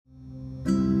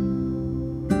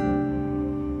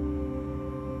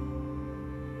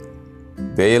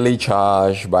Daily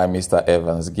Charge by Mr.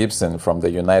 Evans Gibson from the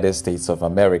United States of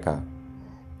America,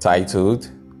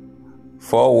 titled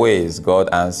 4 Ways God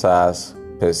Answers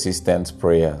Persistent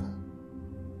Prayer.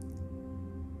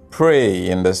 Pray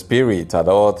in the Spirit at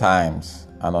all times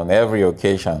and on every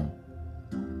occasion.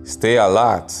 Stay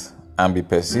alert and be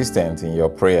persistent in your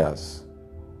prayers.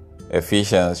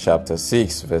 Ephesians chapter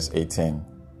 6 verse 18.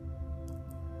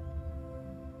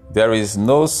 There is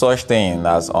no such thing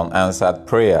as unanswered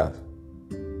prayer.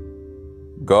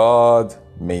 God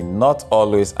may not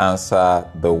always answer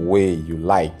the way you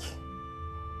like,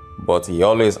 but He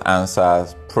always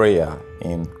answers prayer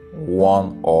in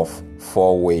one of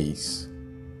 4 ways.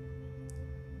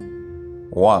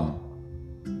 1.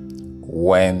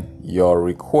 When your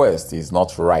request is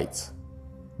not right,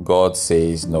 God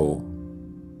says no.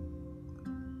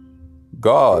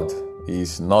 God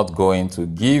is not going to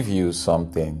give you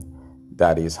something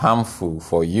that is harmful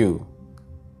for you.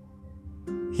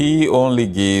 He only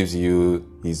gives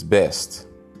you His best.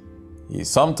 He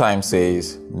sometimes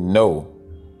says no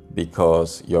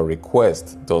because your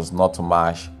request does not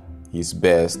match His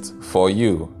best for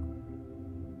you.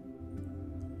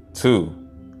 2.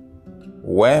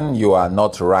 When you are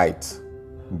not right,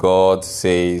 God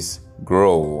says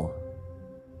grow.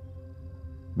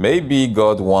 Maybe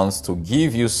God wants to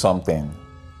give you something,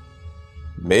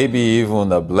 maybe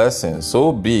even a blessing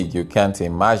so big you can't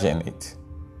imagine it,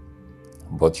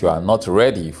 but you are not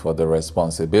ready for the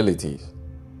responsibilities.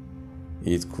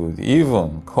 It could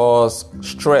even cause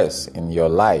stress in your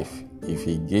life if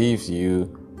He gives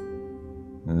you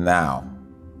now.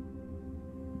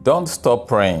 Don't stop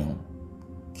praying.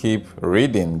 Keep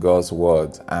reading God's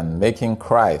Word and making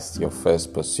Christ your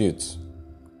first pursuit.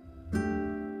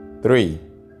 3.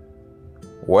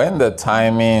 When the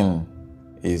timing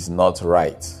is not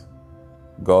right,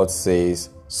 God says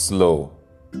slow.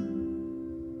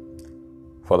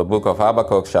 For the book of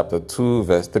Habakkuk chapter 2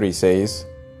 verse 3 says,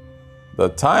 "The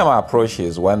time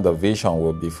approaches when the vision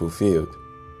will be fulfilled.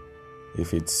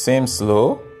 If it seems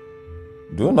slow,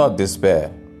 do not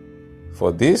despair,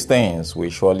 for these things will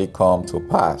surely come to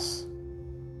pass.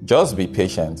 Just be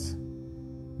patient.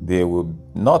 They will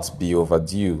not be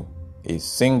overdue a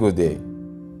single day.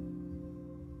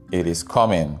 It is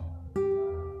coming,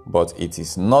 but it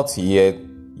is not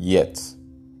yet.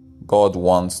 God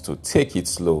wants to take it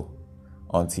slow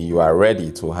until you are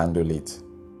ready to handle it."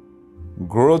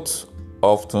 Growth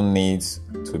often needs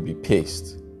to be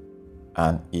paced,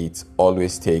 and it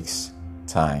always takes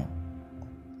time.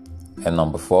 And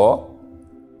number 4,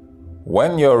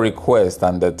 when your request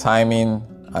and the timing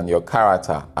and your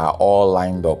character are all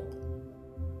lined up,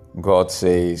 God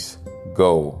says,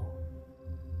 go.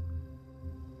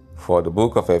 For the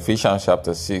book of Ephesians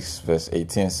chapter 6 verse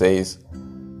 18 says,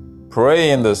 "Pray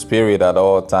in the Spirit at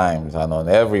all times and on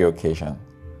every occasion.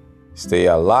 Stay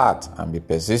alert and be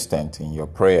persistent in your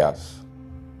prayers."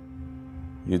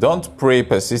 You don't pray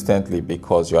persistently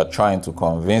because you are trying to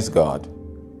convince God.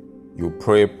 You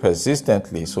pray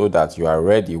persistently so that you are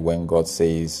ready when God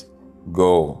says,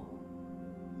 go.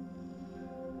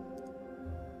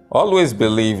 Always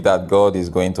believe that God is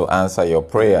going to answer your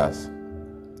prayers.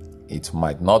 It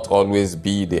might not always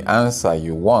be the answer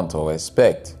you want or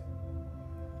expect,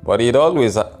 but it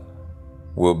always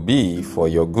will be for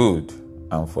your good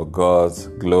and for God's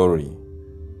glory.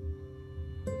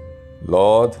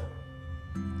 Lord,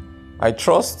 I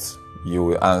trust you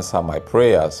will answer my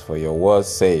prayers, for your word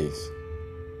says,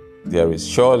 there is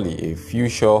surely a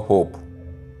future hope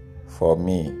for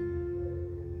me,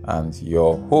 and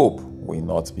your hope will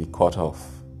not be cut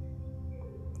off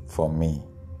for me.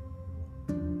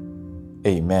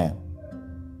 Amen.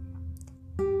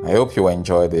 I hope you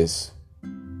enjoy this.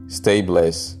 Stay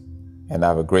blessed and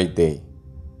have a great day.